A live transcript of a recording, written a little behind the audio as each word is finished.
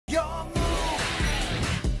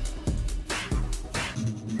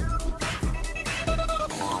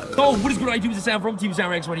So, what is good, YouTube? This is Sam from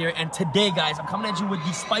TeamSamuraiX1 here, and today, guys, I'm coming at you with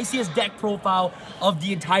the spiciest deck profile of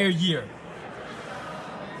the entire year.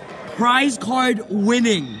 Prize card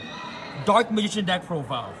winning Dark Magician deck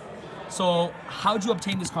profile. So, how'd you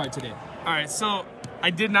obtain this card today? Alright, so I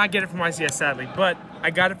did not get it from YCS, sadly, but I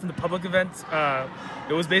got it from the public event.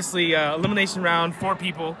 It was basically elimination round, 4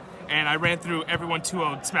 people, and I ran through everyone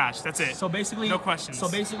 2-0 smash. That's it. So basically, no questions. So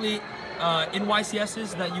basically, in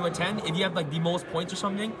YCSs that you attend, if you have like the most points or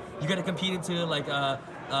something, you get to compete into like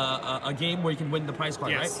a game where you can win the prize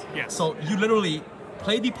card, yes, right? Yes. So you literally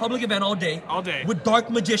play the public event all day. All day. With Dark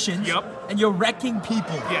Magicians. Yup. And you're wrecking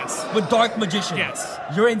people. Yes. With Dark Magicians. Yes.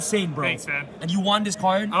 You're insane, bro. Thanks, man. And you won this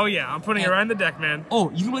card? Oh yeah, I'm putting it right in the deck, man. Oh,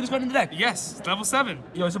 you can play this card in the deck? Yes, level 7.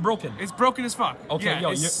 Yo, is it broken? It's broken as fuck. Okay, yeah,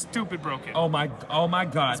 yo, it's stupid broken. Oh my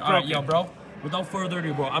god. Alright, yo, bro. Without further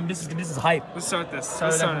ado, bro, this is hype. Let's start this.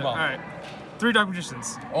 Let's start it. Alright. 3 Dark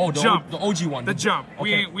Magicians. Oh, Jump. The OG one. The jump.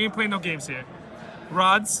 Okay. We ain't playing no games here.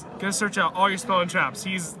 Rods, gonna search out all your spell and traps.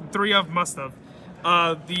 He's 3 of must have.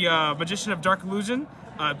 The Magician of Dark Illusion,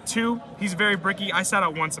 2. He's very bricky. I sat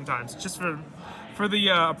out 1 sometimes. Just for the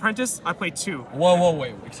Apprentice, I play 2. Whoa,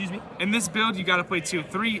 wait. Excuse me? In this build, you gotta play 2.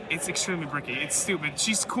 3, it's extremely bricky. It's stupid.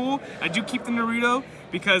 She's cool. I do keep the Naruto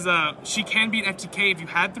because she can beat FTK. If you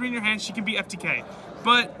had 3 in your hand, she can beat FTK.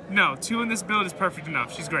 But no, 2 in this build is perfect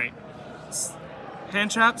enough. She's great.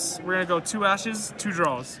 Hand traps, we're gonna go 2 ashes, 2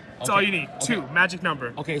 draws. That's all you need. 2, magic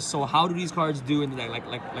number. Okay, so how do these cards do in the deck?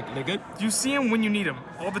 Like they're good? You see them when you need them,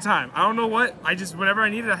 all the time. I don't know what, whenever I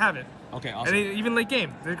need it, I have it. Okay, awesome. And even late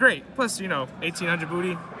game, they're great. Plus, you know, 1800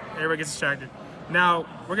 booty, everybody gets distracted. Now,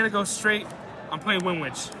 we're gonna go straight, I'm playing Wind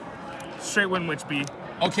Witch. Straight Wind Witch, B.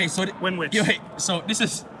 Okay, so... Wind Witch. Yo, hey, so this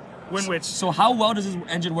is... Wind Witch. So how well does this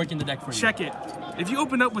engine work in the deck for you? Check it. If you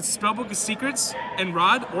open up with Spellbook of Secrets and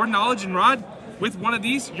Rod, or Knowledge and Rod, with one of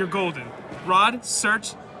these, you're golden. Rod,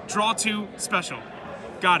 search, draw 2, special.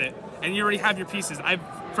 Got it. And you already have your pieces.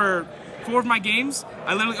 For 4 of my games,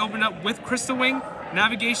 I literally opened up with Crystal Wing,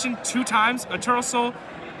 Navigation 2 times, Eternal Soul,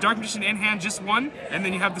 Dark Magician in hand just 1, and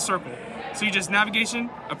then you have the circle. So you just Navigation,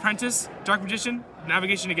 Apprentice, Dark Magician,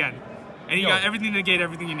 Navigation again. And you got everything to negate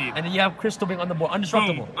everything you need. And then you have Crystal Wing on the board,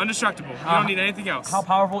 undestructible. Boom, undestructible. You don't need anything else. How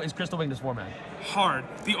powerful is Crystal Wing this format? Hard.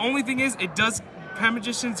 The only thing is, Pen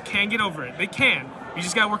Magicians can get over it. They can. You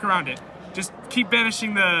just gotta work around it. Just keep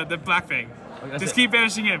banishing the Black Fang. Just keep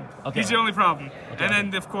banishing him. Okay. He's your only problem. Okay.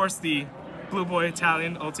 And then, of course, the Blue Boy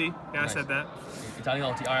Italian ulti. Yeah, nice. I said that. Italian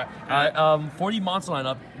ulti. All right. 40 monster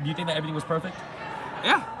lineup. Do you think that everything was perfect?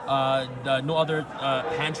 Yeah. No other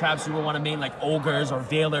hand traps you would want to main, like ogres or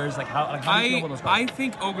veilers. Like how do you feel about those cards? I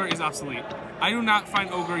think ogre is obsolete. I do not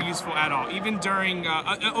find ogre useful at all. Even during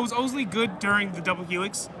it was only good during the double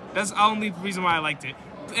helix. That's the only reason why I liked it.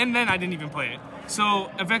 And then I didn't even play it.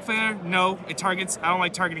 So Avec Flailer, no, it targets. I don't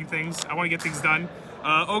like targeting things. I want to get things done.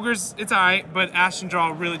 Ogres, it's alright, but Ash and Draw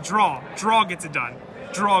really draw gets it done.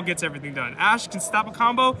 Draw gets everything done. Ash can stop a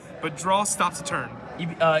combo, but Draw stops a turn.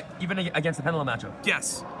 Even against the Pendulum matchup.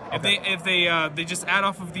 Yes. Okay. If they just add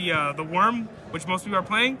off of the worm, which most people are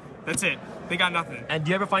playing, that's it. They got nothing. And do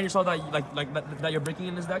you ever find yourself that you're breaking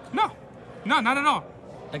in this deck? No, not at all.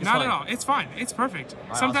 Like not at all. It's fine. It's perfect.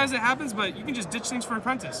 Right, sometimes awesome. it happens, but you can just ditch things for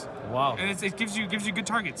Apprentice. Wow. And it gives you good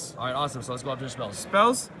targets. All right, awesome. So let's go after the spells.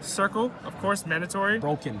 Spells, circle, of course, mandatory.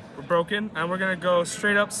 Broken. We're broken, and we're gonna go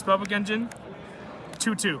straight up Spellbook Engine.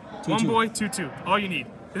 2/2. 1 boy, 2/2. All you need.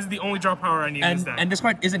 This is the only draw power I need in this deck. And this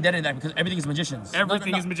card isn't dead in that because everything is magicians.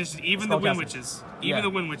 Everything is magicians, even the Wind Witches. Even the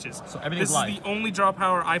Wind Witches. So everything's This is the only draw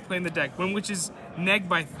power I play in the deck. Wind Witches neg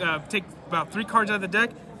by take about 3 cards out of the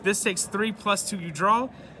deck. This takes 3 plus 2 you draw,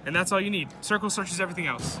 and that's all you need. Circle searches everything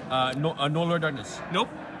else. No Lure Darkness. Nope.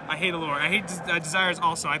 I hate Allure. I hate Desires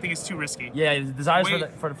also. I think it's too risky. Yeah, Desires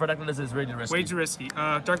for deck list is really risky. Way too risky.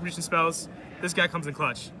 Dark Magician spells. This guy comes in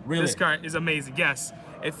clutch. Really? This card is amazing. Yes.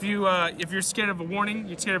 If you're scared of a warning,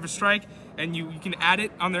 you're scared of a strike, and you can add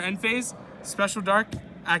it on their end phase, Special Dark,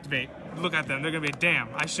 activate. Look at them. They're gonna be damn.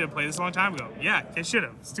 I should have played this a long time ago. Yeah, they should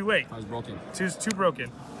have. It's too late. I was broken. Too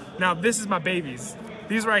broken. Now this is my babies.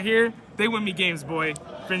 These right here, they win me games, boy.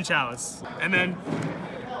 Finn Chalice, and then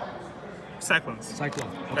Cyclones. Cyclone.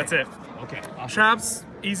 Okay. That's it. Okay. Awesome. Traps,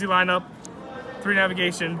 easy lineup. 3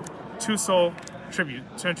 navigation, 2 soul, tribute,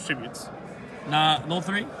 2 tributes. No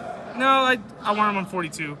 3? No, I want them on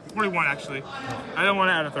 42. 41 actually. I don't want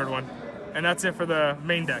to add a 3rd one. And that's it for the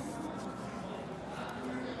main deck.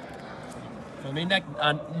 The main deck,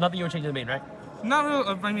 nothing you would change in the main, right? Not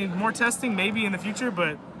really, I mean, more testing maybe in the future,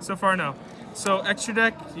 but so far no. So extra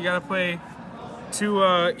deck, you gotta play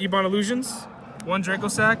 2 Ebon Illusions, 1 Draco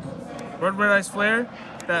Sack, Red Ice Flare,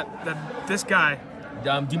 this guy.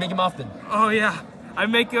 Do you make him often? Oh yeah, I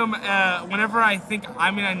make him whenever I think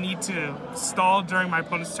I'm gonna need to stall during my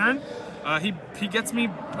opponent's turn. He gets me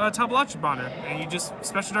Topologic Bonder, and you just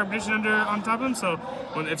special Dark Magician on top of him. So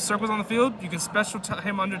if Circle's on the field, you can special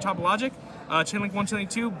him under Topologic. Chain Link 1, Chain Link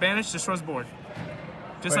 2, banish, destroys board.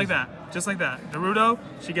 Just like that. Just like that. Naruto,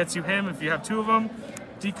 she gets you him if you have 2 of them.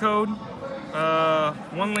 Decode,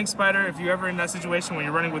 1 Link Spider. If you're ever in that situation when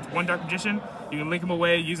you're running with 1 Dark Magician, you can link him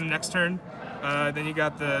away, use him next turn. Then you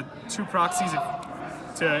got the 2 proxies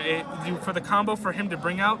for the combo for him to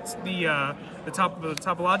bring out the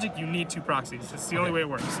Topologic. You need 2 proxies. It's the only way it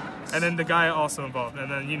works. And then the guy also involved.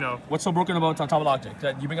 And then What's so broken about Topologic?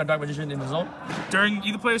 That you bring out Dark Magician in the zone during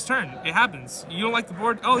either player's turn. It happens. You don't like the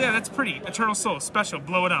board? Oh yeah, that's pretty. Eternal Soul, special,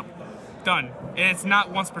 blow it up, done. And it's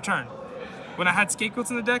not once per turn. When I had Scapegoats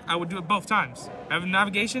in the deck, I would do it both times. I have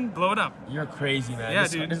Navigation, blow it up. You're crazy, man. Yeah,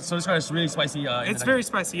 dude. So this card is really spicy. It's very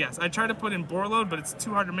spicy, yes. I tried to put in board load, but it's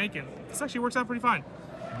too hard to make it. This actually works out pretty fine.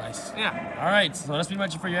 Nice. Yeah. All right, so that's pretty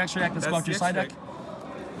much it for your extra deck. Let's go off your side deck.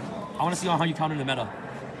 I want to see how you counter the meta.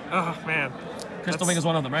 Oh, man. Crystal Wing is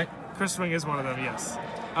one of them, right? Crystal Wing is one of them, yes.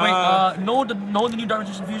 Wait, know the new Dark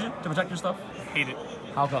Magician Fusion to protect your stuff? Hate it.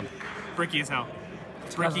 How come? Bricky as hell.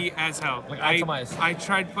 Bricky as hell. Like I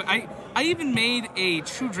tried, I even made a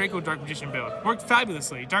true Draco Dark Magician build. Worked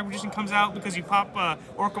fabulously. Dark Magician comes out because you pop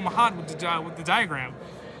Oracle Mahad with the diagram.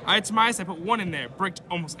 I itemized, I put 1 in there, bricked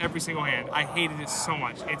almost every single hand. I hated it so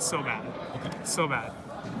much. It's so bad. Okay. So bad.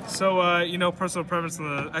 So, personal preference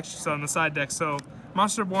on the extra on the side deck. So,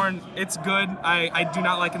 Monster Born, it's good. I do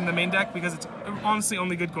not like it in the main deck because it's honestly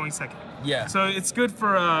only good going second. Yeah. So it's good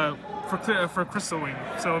for Crystal Wing.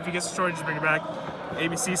 So if he gets destroyed, just bring it back.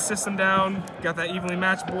 ABC system down. Got that evenly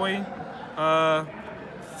matched boy.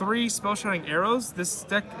 3 spell shotting arrows. This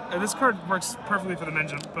deck, this card works perfectly for the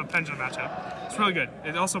pendulum matchup. It's really good.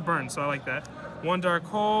 It also burns, so I like that. 1 Dark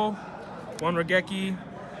Hole, 1 Regeki,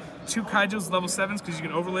 2 Kaijus level 7s because you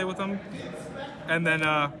can overlay with them, and then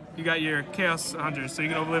you got your Chaos Hunters, so you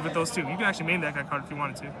can overlay with those too. You can actually main that card if you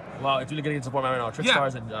wanted to. Wow, if you're looking at support right now, Trick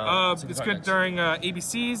Stars and it's good during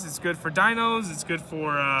ABCs. It's good for Dinos. It's good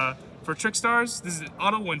for Trick Stars. This is an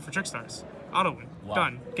auto win for Trick Stars. Auto win. Wow.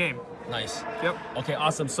 Done. Game. Nice. Yep. Okay,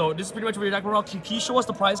 awesome. So this is pretty much what your deck overall. Can you show us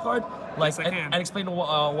the prize card? Like, yes, and explain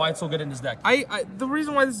why it's so good in this deck. The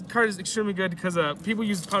reason why this card is extremely good because people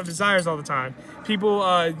use Cloud of Desires all the time. People,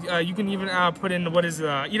 you can even put in what is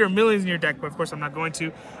Eater of Millions in your deck, but of course I'm not going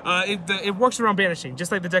to. It works around banishing,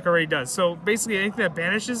 just like the deck already does. So basically anything that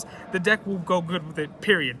banishes, the deck will go good with it,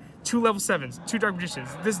 period. 2 level 7s, 2 Dark Magicians.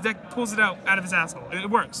 This deck pulls it out of his asshole. It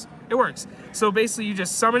works. It works. So basically you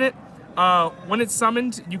just summon it. When it's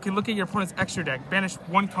summoned, you can look at your opponent's extra deck, banish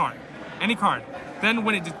 1 card, any card. Then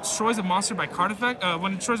when it destroys a monster by card effect,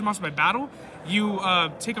 when it destroys a monster by battle, you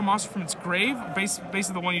take a monster from its grave,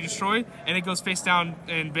 basically the one you destroyed, and it goes face down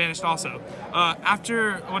and banished also.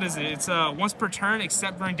 After, what is it? It's once per turn,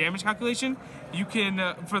 except during damage calculation, you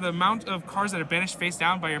can, for the amount of cards that are banished face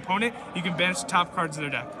down by your opponent, you can banish the top cards of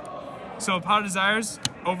their deck. So Power Desires,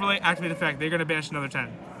 overlay, activate effect, they're going to banish another 10.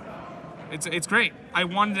 It's great. I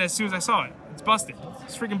wanted it as soon as I saw it. It's busted.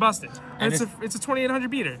 It's freaking busted. And it's a 2800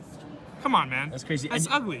 beater. Come on, man. That's crazy. That's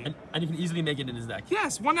ugly. And you can easily make it in this deck.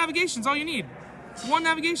 Yes, 1 navigation is all you need. 1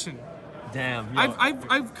 navigation. Damn. Yo.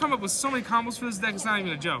 I've come up with so many combos for this deck. It's not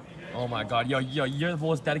even a joke. Oh my god, yo, you're the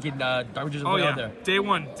most dedicated Dark Magician player out there. Day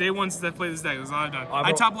one since I played this deck. That's all I've done.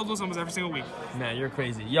 I top logos almost every single week. Man, you're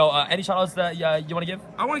crazy. Yo, any shoutouts that you want to give?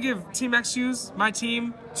 I want to give Team X Shoes, my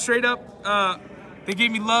team, straight up. They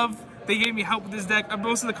gave me love. They gave me help with this deck.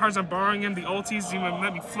 Most of the cards I'm borrowing him, the ultis, even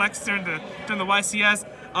let me flex during the YCS.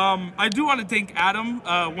 I do want to thank Adam,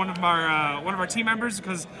 one of our team members,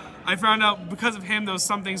 because I found out because of him there was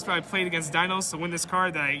some things I played against Dinos to win this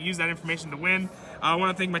card that I used that information to win. I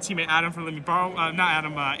want to thank my teammate Adam for letting me borrow,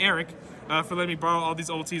 Eric, for letting me borrow all these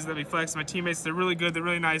ultis, let me flex. My teammates, they're really good, they're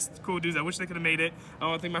really nice, cool dudes. I wish they could have made it. I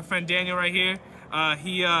want to thank my friend Daniel right here.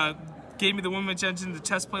 He gave me the women's engine to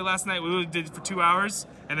test play last night. We really did it for 2 hours,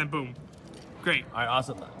 and then boom. Great. All right,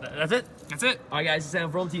 awesome. That's it? That's it. All right, guys, it's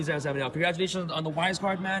Sam from TeamSamuraiX1 Congratulations on the Wise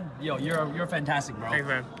card, man. Yo, you're fantastic, bro. Thanks,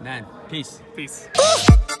 man. Man, peace. Peace.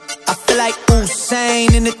 I feel like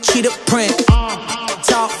Usain in the cheetah print.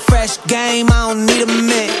 Talk fresh game, I don't need a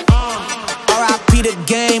minute. R.I.P. the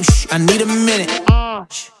game, I need a minute.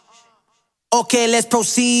 Okay, let's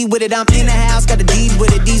proceed with it. I'm in the house, got the deed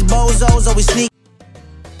with it. These bozos always sneak.